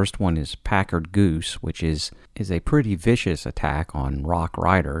 The first one is Packard Goose, which is a pretty vicious attack on rock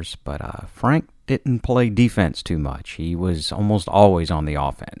writers, but Frank didn't play defense too much. He was almost always on the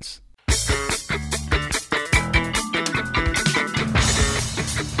offense.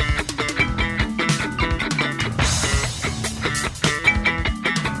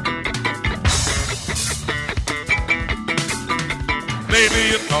 Maybe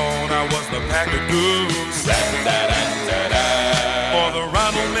you thought I was the Packard Goose, or the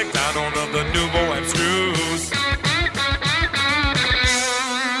Ronald McDonald of the New Bohem Screws.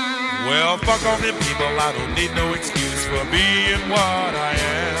 Well, fuck all them people, I don't need no excuse for being what I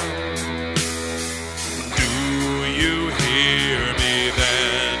am. Do you hear me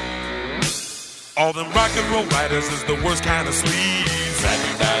then? All them rock and roll writers is the worst kind of sleaze.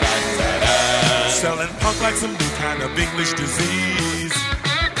 Selling punk like some new kind of English disease.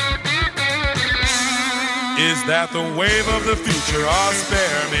 Is that the wave of the future? Oh,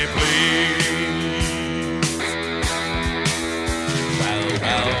 spare me, please.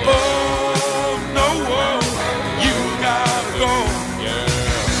 Oh, no, you gotta go.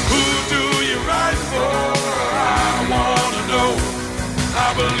 Who do you write for? I wanna know.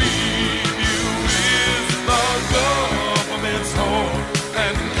 I believe you is the government's home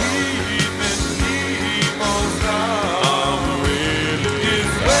and keeping people's love.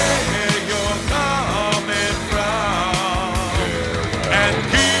 Is where you're coming from and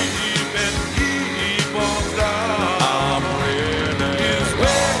keeping people's love. Is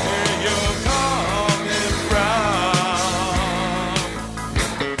where you're coming from.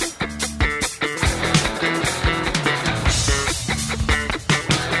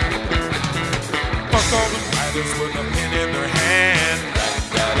 Fuck all the writers with a pen in their hand.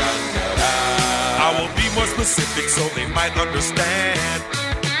 I will be more specific so they might understand.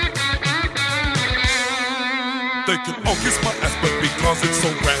 They can all kiss my ass, but because it's so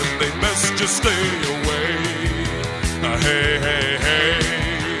grand, they best just stay away. Hey, hey, hey.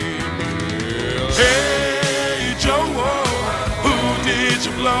 Hey, Joe, who did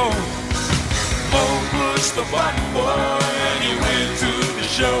you blow? Oh, push the button, boy, and you win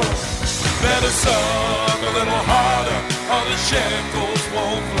suck a little harder, or the shackles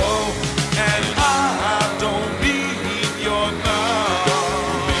won't flow. And I don't need your love.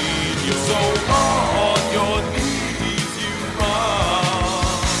 So on your knees you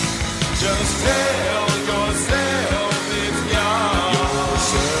run. Just tell yourself it's yours.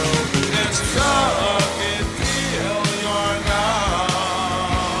 And suck it till you're numb.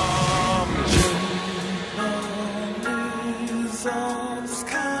 Journalism's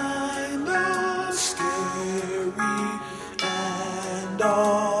kinda scary, and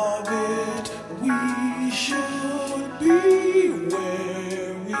of it we should be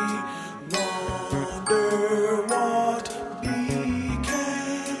wary. Wonder what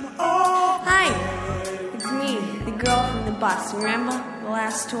became of. Hi, it's me, the girl from the bus. Remember the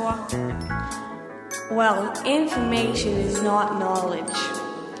last tour? Well, information is not knowledge.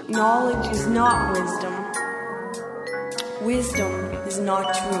 Knowledge is not wisdom. Wisdom is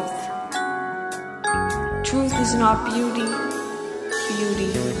not truth. Truth is not beauty.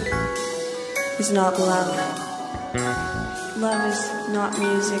 Beauty is not love. Love is not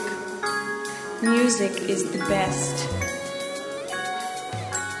music. Music is the best.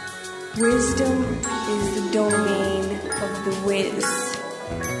 Wisdom is the domain of the whiz,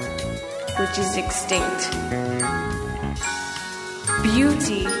 which is extinct.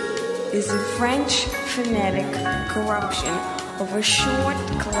 Beauty is a French phonetic corruption of a short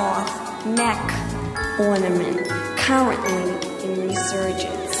cloth neck ornament currently in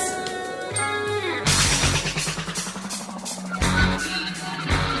resurgence.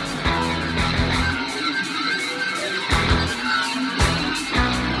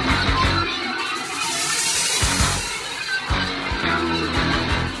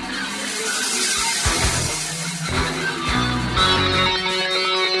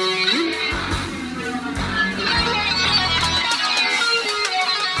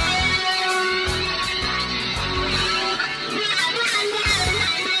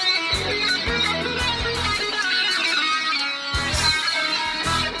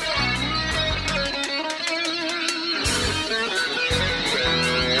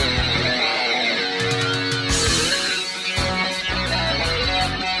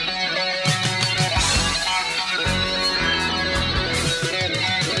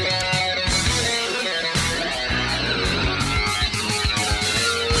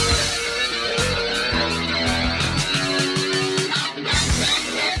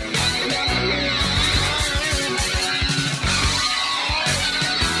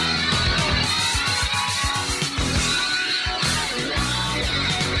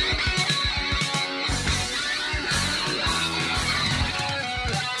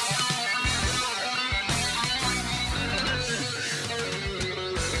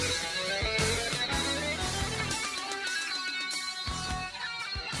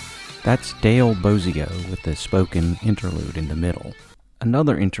 That's Dale Bozio with the spoken interlude in the middle.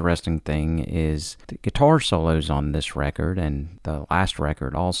 Another interesting thing is the guitar solos on this record, and the last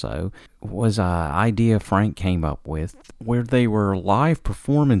record also, was an idea Frank came up with where they were live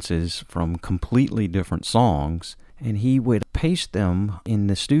performances from completely different songs, and he would paste them in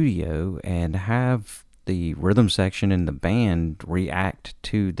the studio and have the rhythm section and the band react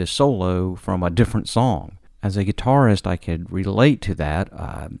to the solo from a different song. As a guitarist, I could relate to that.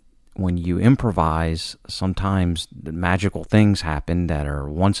 When you improvise, sometimes magical things happen that are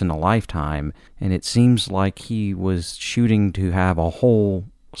once in a lifetime, and it seems like he was shooting to have a whole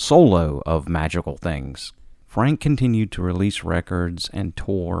solo of magical things. Frank continued to release records and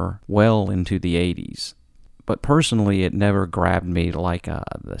tour well into the 80s, but personally it never grabbed me like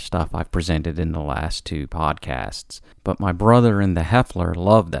the stuff I've presented in the last two podcasts. But my brother and the Heffler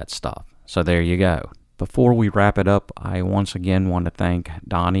loved that stuff, so there you go. Before we wrap it up, I once again want to thank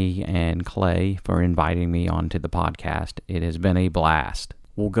Donnie and Clay for inviting me onto the podcast. It has been a blast.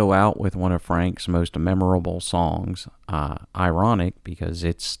 We'll go out with one of Frank's most memorable songs, ironic because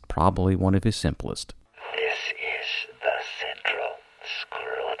it's probably one of his simplest. This is the Central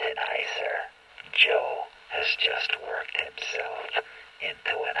Scrutinizer. Joe has just worked himself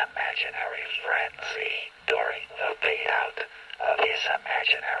into an imaginary frenzy during the fade-out of his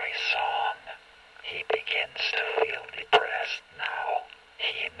imaginary song. He begins to feel depressed now.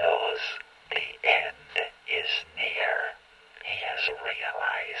 He knows the end is near. He has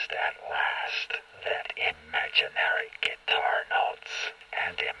realized at last that imaginary guitar notes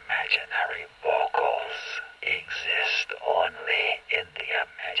and imaginary vocals exist only in the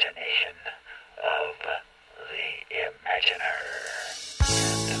imagination of the imaginer.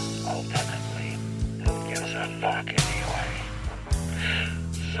 And ultimately, who gives a fuck anyway?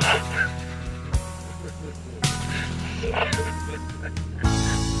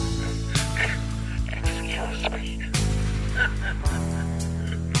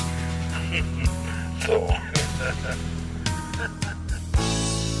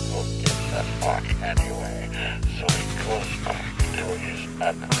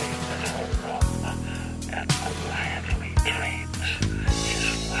 leave this room and quietly dreams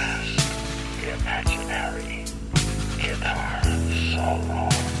his last imaginary guitar solo.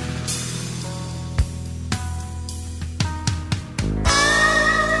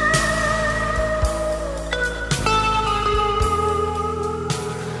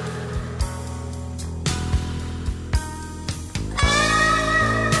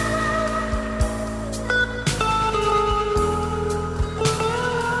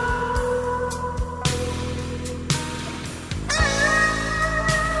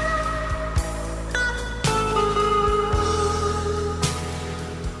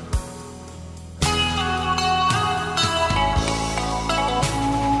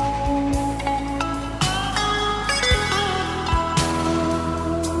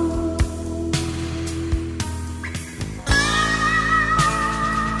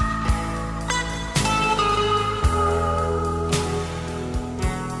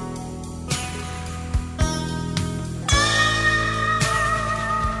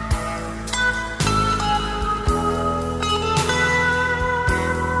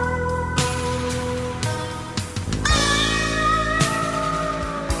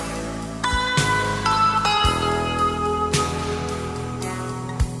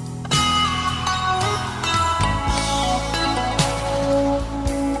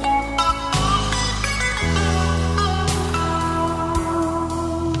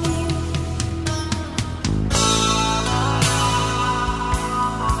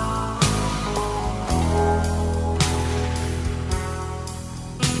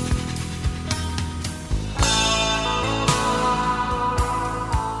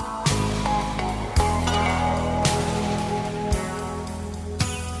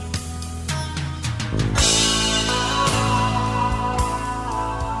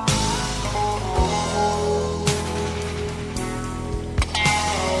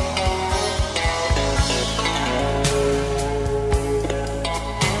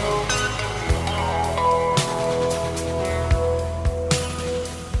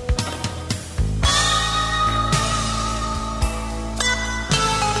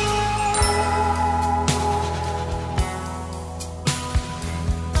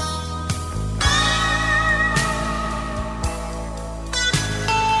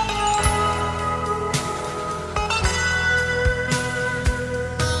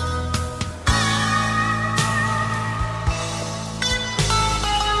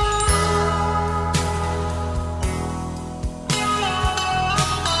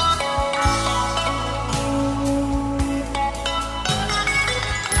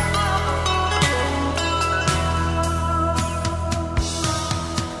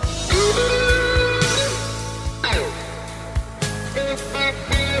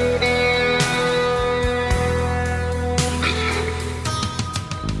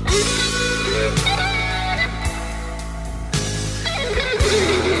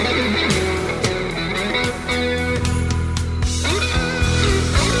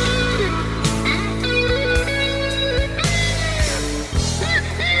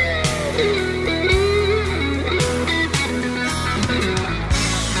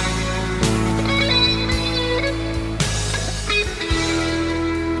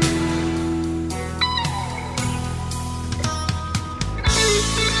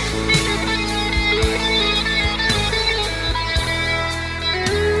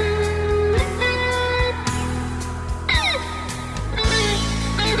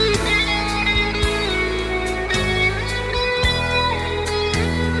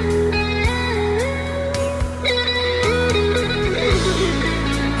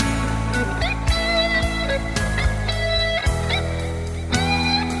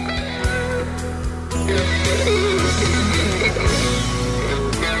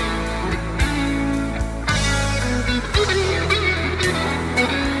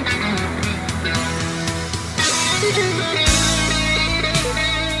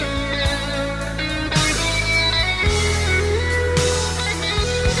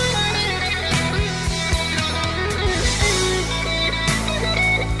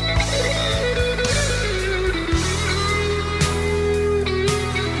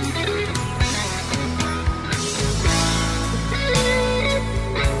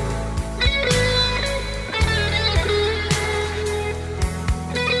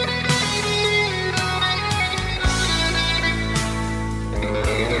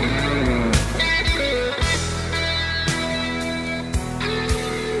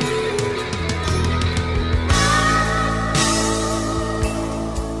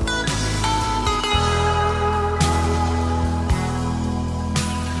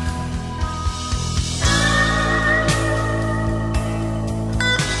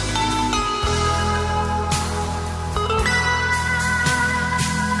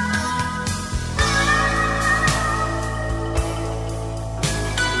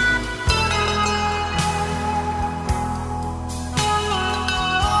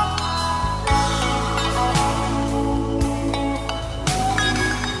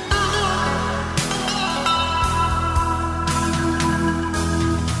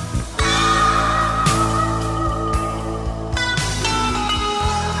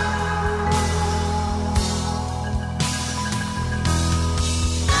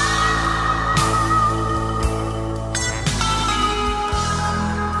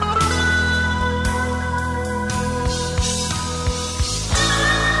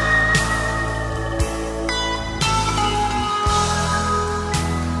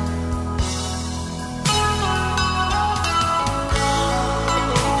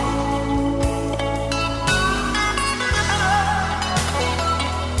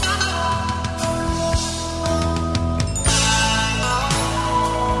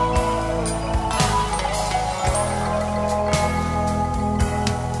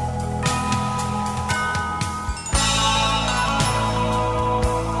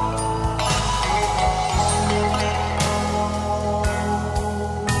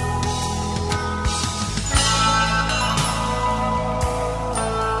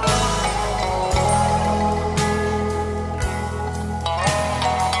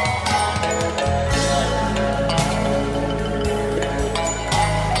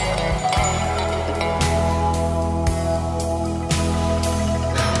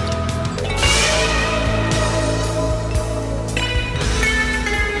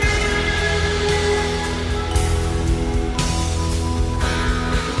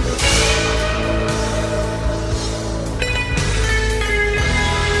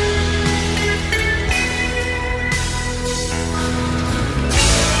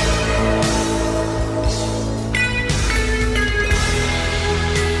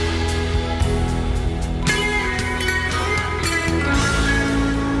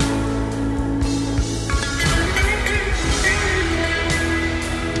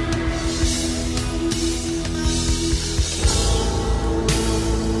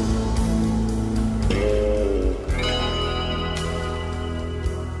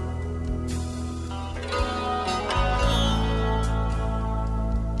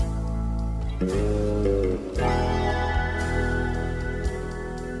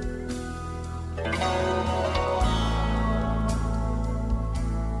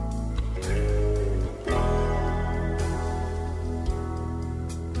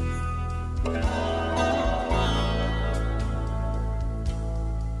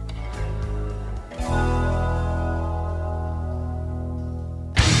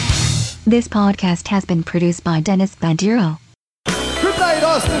 This podcast has been produced by Dennis Bandiero. Good night,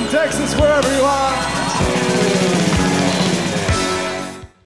 Austin, Texas, wherever you are.